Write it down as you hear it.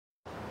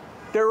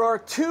There are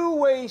two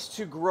ways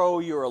to grow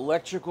your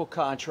electrical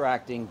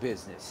contracting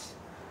business.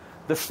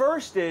 The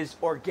first is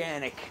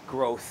organic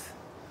growth.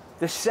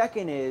 The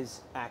second is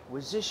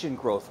acquisition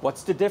growth.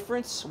 What's the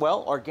difference?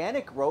 Well,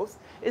 organic growth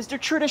is the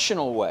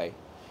traditional way.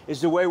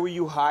 Is the way where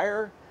you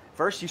hire.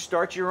 First, you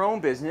start your own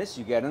business,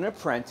 you get an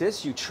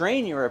apprentice, you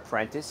train your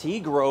apprentice,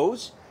 he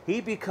grows, he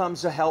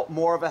becomes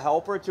more of a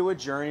helper to a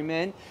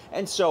journeyman,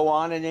 and so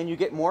on, and then you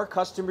get more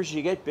customers,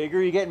 you get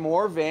bigger, you get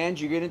more vans,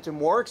 you get into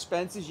more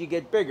expenses, you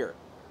get bigger.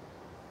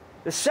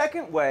 The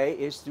second way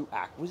is through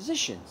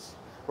acquisitions,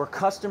 where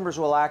customers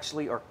will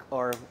actually, or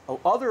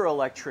other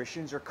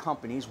electricians or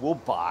companies will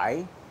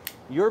buy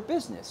your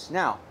business.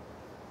 Now,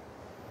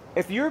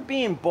 if you're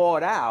being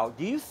bought out,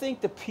 do you think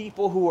the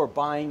people who are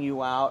buying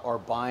you out are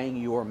buying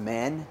your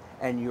men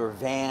and your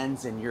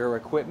vans and your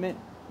equipment?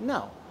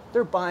 No,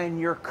 they're buying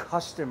your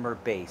customer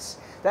base.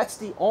 That's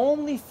the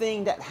only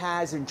thing that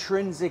has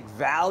intrinsic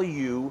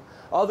value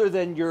other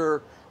than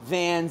your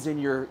vans and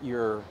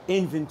your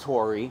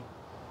inventory.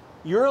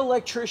 Your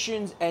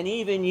electricians and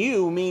even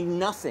you mean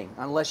nothing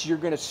unless you're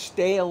going to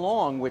stay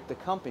along with the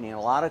company. And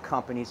a lot of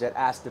companies that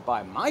ask to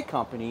buy my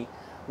company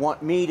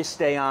want me to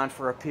stay on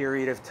for a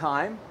period of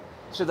time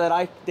so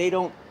that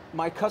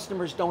my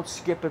customers don't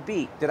skip a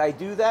beat. Did I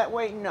do that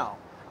way? No.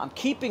 I'm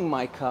keeping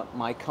my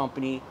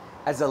company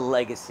as a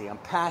legacy. I'm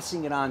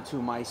passing it on to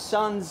my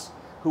sons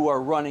who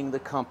are running the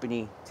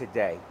company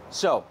today.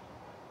 So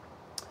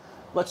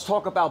let's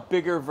talk about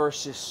bigger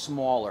versus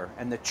smaller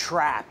and the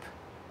trap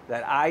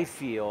that I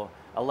feel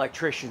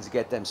electricians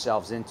get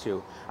themselves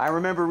into. I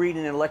remember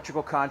reading an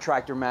Electrical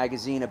Contractor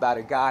magazine about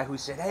a guy who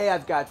said, hey,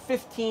 I've got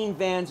 15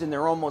 vans and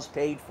they're almost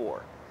paid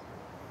for.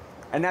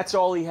 And that's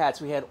all he had.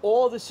 So he had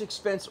all this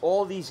expense,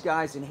 all these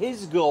guys, and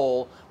his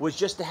goal was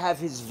just to have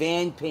his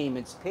van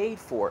payments paid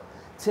for.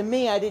 To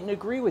me, I didn't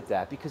agree with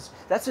that because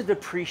that's a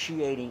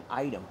depreciating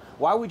item.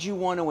 Why would you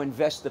want to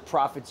invest the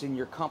profits in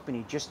your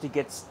company just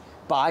to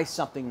buy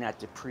something that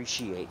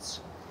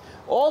depreciates?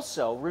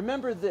 Also,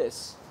 remember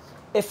this.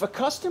 If a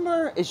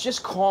customer is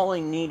just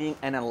calling needing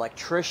an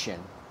electrician,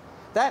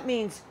 that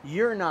means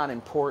you're not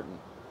important,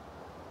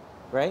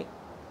 right?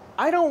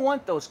 I don't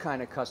want those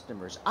kind of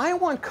customers. I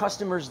want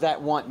customers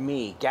that want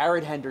me,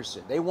 Garrett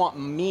Henderson. They want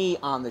me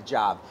on the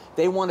job.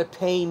 They want to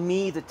pay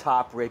me the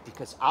top rate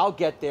because I'll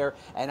get there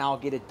and I'll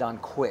get it done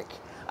quick.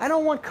 I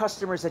don't want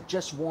customers that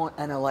just want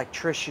an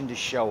electrician to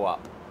show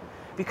up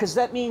because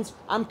that means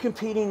I'm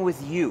competing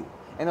with you.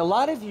 And a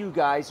lot of you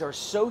guys are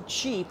so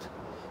cheap.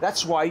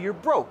 That's why you're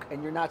broke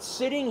and you're not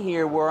sitting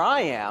here where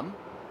I am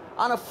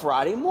on a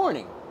Friday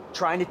morning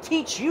trying to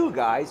teach you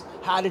guys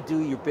how to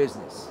do your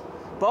business.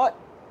 But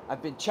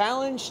I've been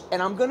challenged and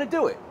I'm going to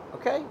do it,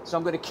 okay? So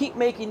I'm going to keep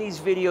making these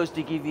videos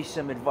to give you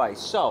some advice.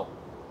 So,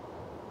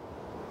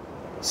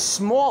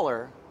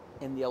 smaller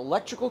in the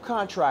electrical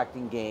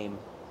contracting game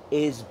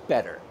is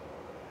better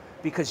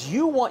because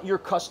you want your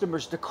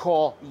customers to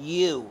call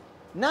you,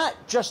 not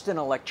just an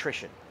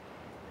electrician.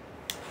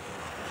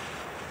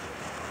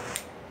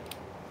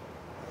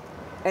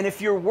 And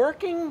if you're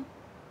working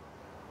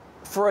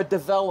for a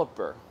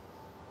developer,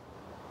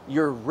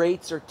 your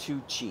rates are too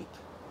cheap.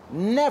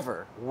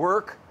 Never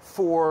work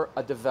for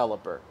a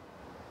developer.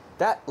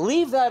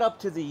 Leave that up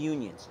to the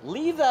unions.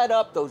 Leave that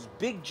up, those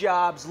big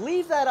jobs.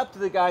 Leave that up to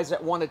the guys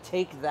that want to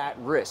take that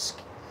risk.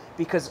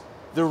 Because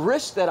the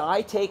risk that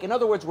I take, in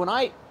other words, when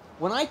I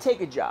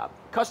take a job,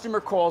 customer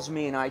calls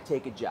me and I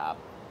take a job.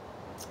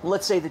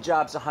 Let's say the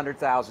job's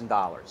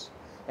 $100,000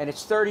 and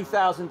it's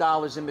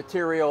 $30,000 in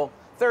material,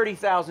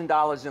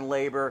 $30,000 in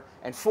labor,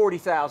 and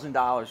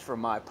 $40,000 from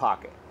my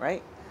pocket,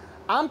 right?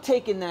 I'm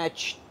taking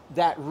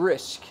that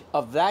risk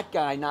of that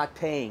guy not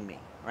paying me,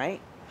 right?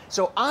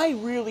 So I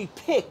really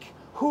pick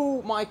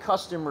who my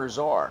customers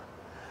are.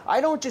 I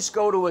don't just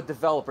go to a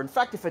developer. In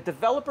fact, if a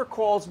developer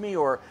calls me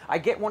or I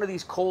get one of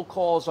these cold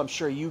calls I'm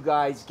sure you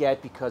guys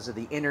get because of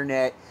the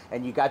internet,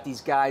 and you got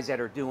these guys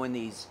that are doing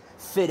these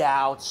fit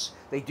outs,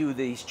 they do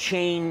these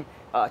chain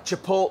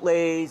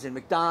Chipotle's and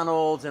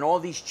McDonald's and all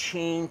these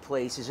chain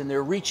places, and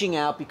they're reaching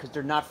out because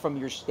they're not from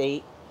your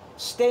state.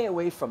 Stay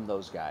away from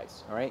those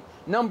guys, all right?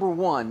 Number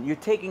one, you're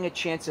taking a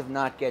chance of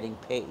not getting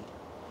paid.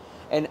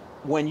 And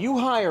when you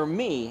hire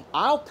me,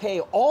 I'll pay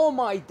all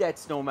my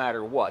debts no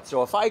matter what.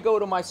 So if I go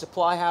to my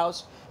supply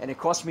house and it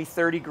costs me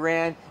 30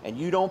 grand and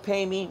you don't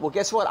pay me, well,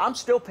 guess what? I'm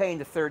still paying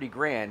the 30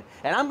 grand.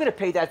 And I'm going to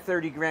pay that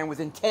 30 grand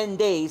within 10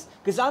 days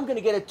because I'm going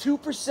to get a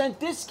 2%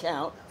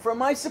 discount from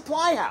my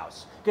supply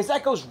house because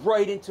that goes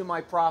right into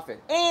my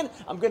profit. And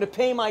I'm going to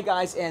pay my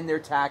guys and their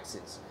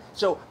taxes.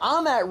 So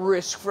I'm at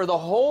risk for the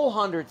whole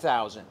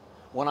 100,000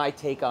 when I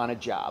take on a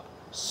job.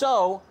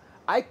 So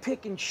I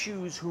pick and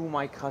choose who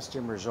my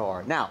customers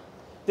are. Now,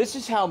 this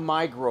is how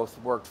my growth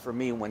worked for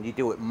me when you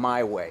do it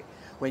my way.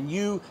 When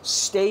you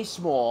stay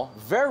small,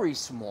 very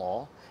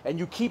small, and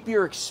you keep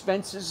your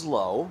expenses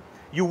low,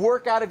 you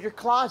work out of your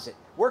closet,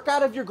 work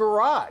out of your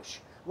garage,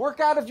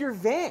 work out of your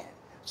van.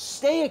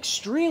 Stay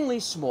extremely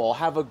small,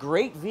 have a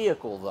great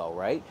vehicle though,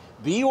 right?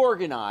 Be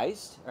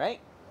organized, right?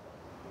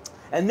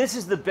 And this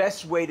is the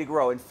best way to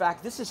grow. In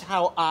fact, this is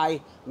how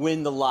I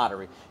win the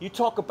lottery. You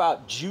talk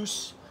about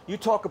juice, you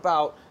talk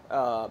about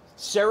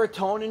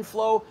serotonin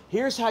flow.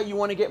 Here's how you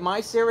want to get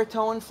my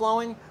serotonin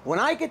flowing. When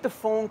I get the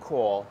phone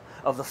call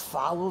of the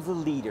follow the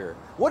leader.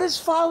 What is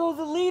follow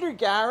the leader,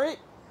 Garrett?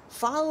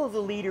 Follow the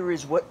leader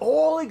is what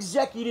all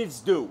executives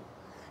do.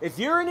 If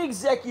you're an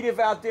executive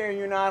out there and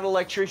you're not an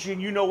electrician,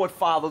 you know what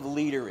follow the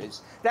leader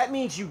is. That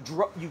means you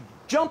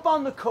jump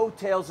on the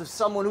coattails of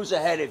someone who's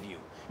ahead of you.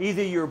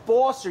 Either your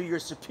boss or your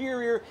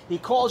superior, he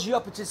calls you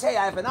up and says, hey,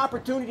 I have an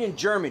opportunity in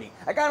Germany.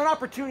 I got an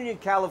opportunity in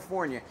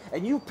California.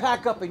 And you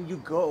pack up and you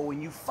go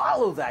and you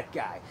follow that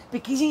guy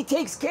because he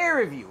takes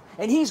care of you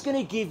and he's going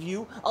to give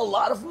you a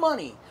lot of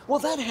money. Well,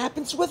 that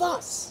happens with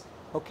us,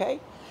 okay?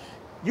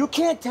 You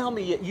can't tell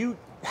me you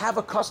have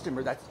a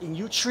customer and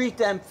you treat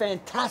them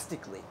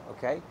fantastically,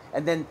 okay?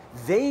 And then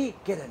they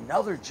get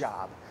another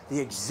job. The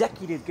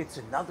executive gets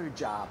another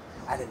job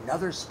at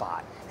another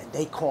spot and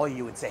they call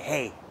you and say,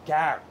 hey,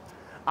 Garrett,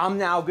 I'm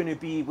now going to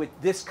be with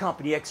this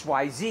company,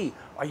 XYZ.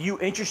 Are you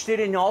interested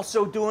in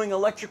also doing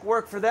electric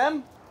work for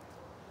them?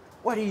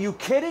 What, are you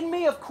kidding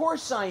me? Of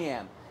course I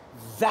am.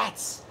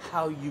 That's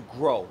how you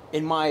grow,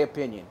 in my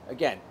opinion.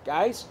 Again,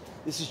 guys,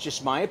 this is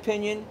just my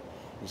opinion.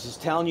 This is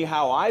telling you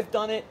how I've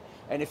done it.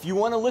 And if you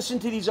want to listen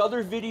to these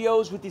other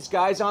videos with these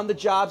guys on the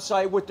job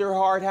site with their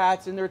hard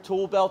hats and their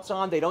tool belts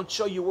on, they don't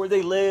show you where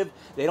they live,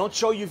 they don't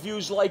show you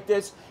views like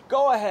this,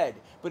 go ahead.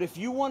 But if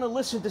you want to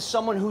listen to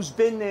someone who's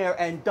been there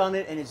and done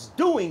it and is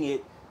doing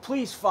it,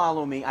 please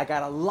follow me. I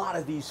got a lot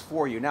of these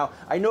for you. Now,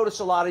 I notice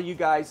a lot of you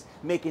guys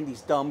making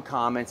these dumb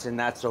comments, and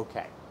that's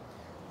okay.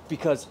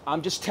 Because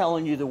I'm just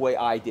telling you the way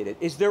I did it.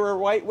 Is there a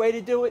right way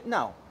to do it?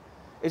 No.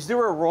 Is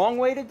there a wrong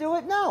way to do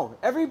it? No.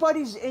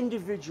 Everybody's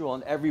individual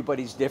and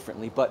everybody's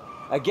differently. But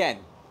again,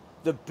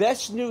 the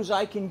best news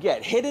I can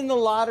get, hitting the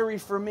lottery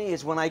for me,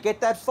 is when I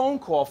get that phone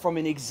call from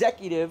an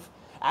executive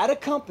at a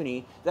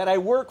company that I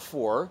work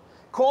for,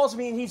 calls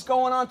me and he's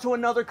going on to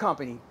another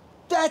company.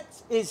 That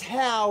is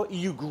how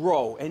you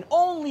grow. And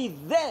only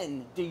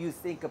then do you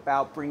think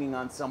about bringing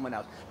on someone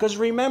else. Because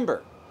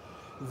remember,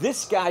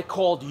 this guy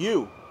called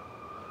you.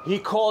 He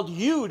called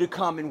you to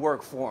come and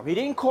work for him. He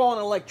didn't call an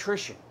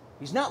electrician.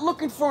 He's not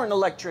looking for an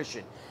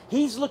electrician.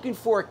 He's looking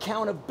for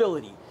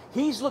accountability.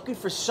 He's looking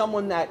for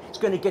someone that's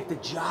going to get the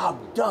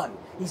job done.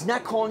 He's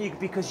not calling you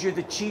because you're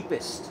the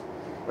cheapest,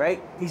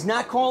 right? He's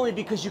not calling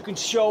because you can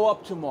show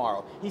up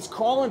tomorrow. He's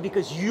calling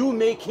because you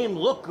make him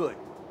look good.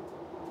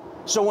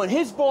 So when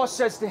his boss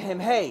says to him,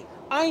 hey,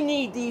 I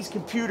need these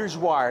computers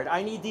wired,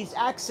 I need these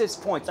access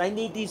points, I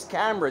need these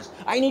cameras,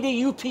 I need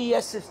a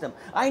UPS system,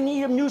 I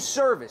need a new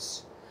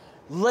service,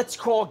 let's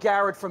call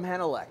Garrett from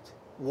Henelect.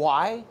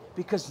 Why?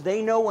 Because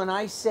they know when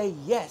I say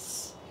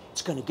yes,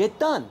 it's going to get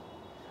done.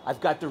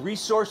 I've got the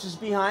resources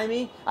behind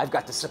me. I've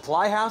got the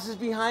supply houses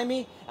behind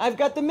me. I've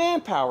got the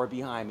manpower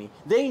behind me.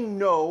 They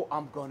know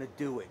I'm going to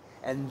do it.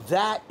 And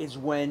that is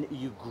when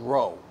you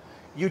grow.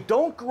 You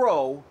don't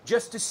grow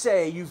just to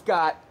say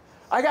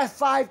I got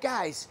 5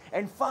 guys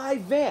and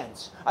 5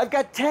 vans. I've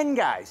got 10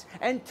 guys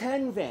and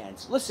 10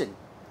 vans. Listen,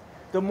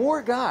 the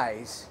more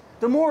guys,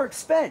 the more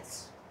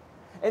expense.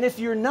 And if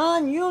you're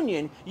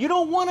non-union, you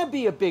don't want to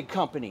be a big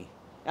company.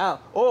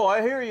 Now, oh,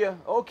 I hear you.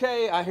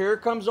 Okay, here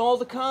comes all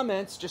the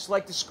comments, just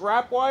like the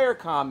scrap wire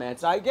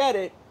comments. I get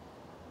it.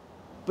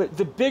 But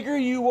the bigger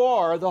you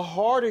are, the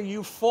harder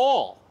you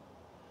fall.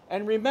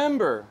 And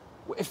remember,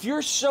 if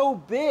you're so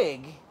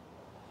big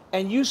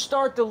and you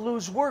start to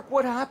lose work,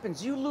 what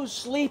happens? You lose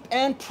sleep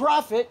and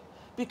profit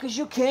because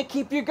you can't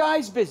keep your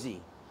guys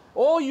busy.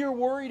 All you're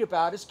worried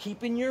about is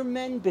keeping your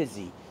men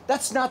busy.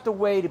 That's not the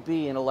way to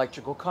be an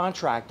electrical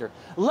contractor.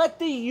 Let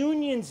the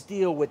unions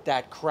deal with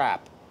that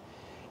crap.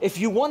 If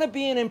you want to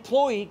be an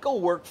employee, go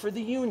work for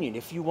the union.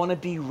 If you want to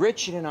be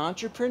rich and an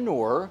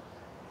entrepreneur,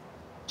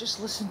 just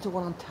listen to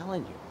what I'm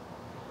telling you.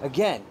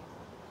 Again,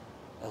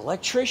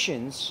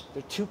 electricians,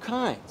 they're 2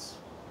 kinds.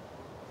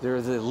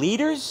 They're the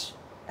leaders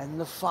and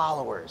the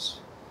followers.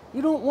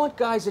 You don't want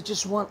guys that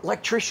just want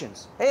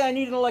electricians. Hey, I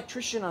need an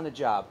electrician on the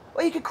job.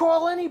 Well, you can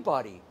call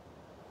anybody.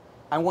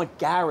 I want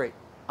Garrett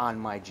on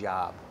my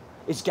job.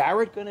 Is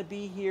Garrett going to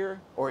be here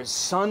or is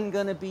son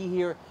going to be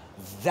here?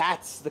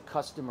 That's the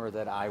customer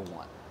that I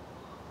want.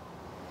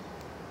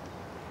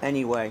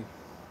 Anyway,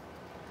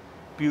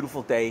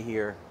 beautiful day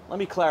here. Let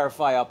me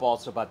clarify up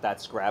also about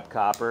that scrap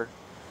copper.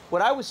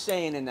 What I was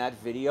saying in that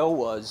video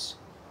was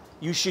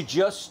you should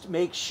just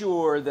make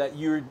sure that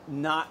you're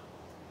not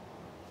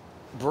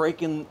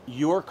breaking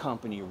your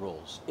company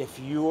rules. If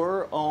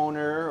your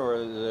owner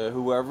or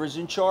whoever's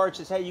in charge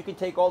says, hey, you can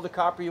take all the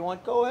copper you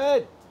want, go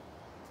ahead.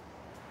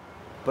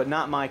 But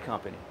not my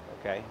company,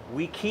 okay?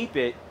 We keep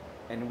it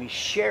and we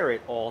share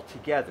it all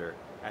together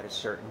at a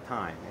certain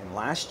time. And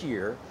last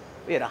year,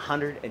 we had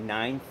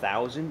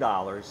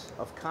 $109,000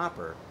 of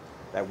copper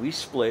that we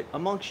split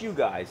amongst you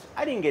guys.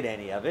 I didn't get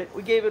any of it.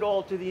 We gave it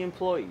all to the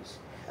employees.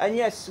 And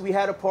yes, we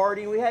had a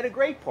party. We had a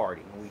great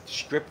party. We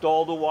stripped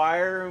all the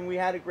wire and we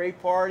had a great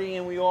party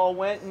and we all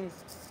went and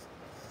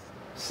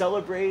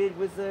celebrated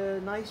with a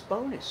nice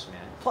bonus,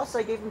 man. Plus,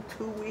 I gave them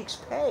 2 weeks'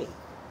 pay.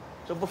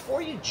 So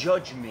before you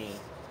judge me,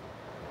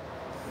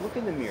 look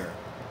in the mirror.